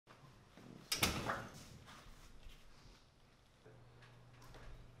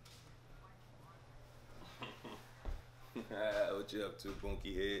What you up to,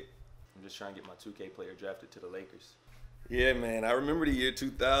 Bunky Head? I'm just trying to get my 2K player drafted to the Lakers. Yeah, man, I remember the year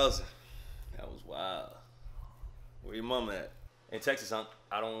 2000. That was wild. Where your mama at? In Texas, I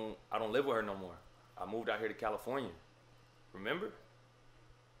don't live with her no more. I moved out here to California. Remember?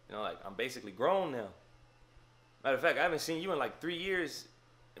 You know, like, I'm basically grown now. Matter of fact, I haven't seen you in like 3 years.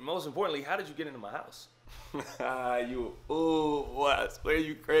 And most importantly, how did you get into my house? Boy, I swear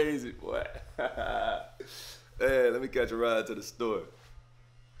you crazy, boy. Hey, let me catch a ride to the store.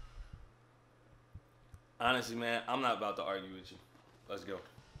 Honestly, man, I'm not about to argue with you. Let's go.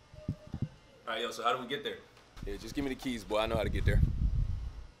 All right, yo, so how do we get there? Yeah, just give me the keys, boy. I know how to get there.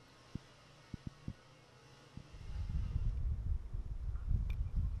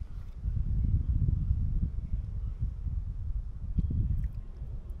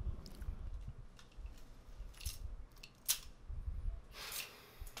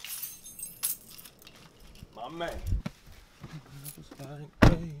 My man.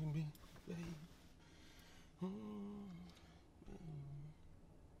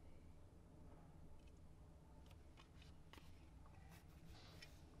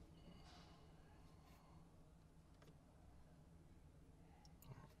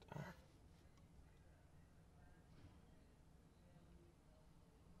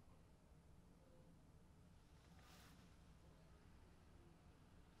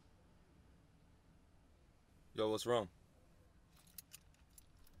 Yo, what's wrong?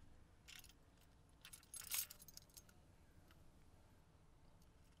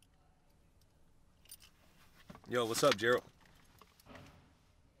 Yo, what's up, Gerald?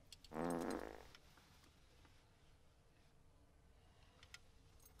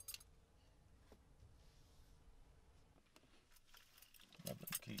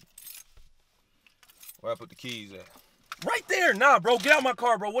 Where I put the keys at? Right there. Nah, bro, get out my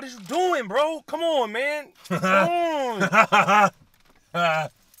car, bro. What are you doing, bro? Come on, man. Come on. I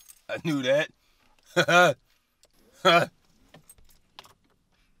knew that.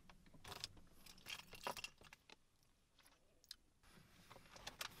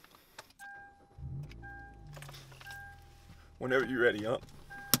 Whenever you're ready, huh?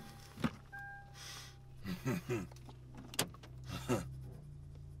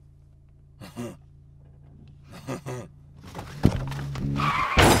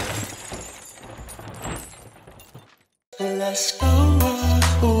 Let's go.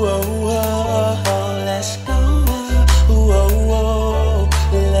 Whoa, whoa.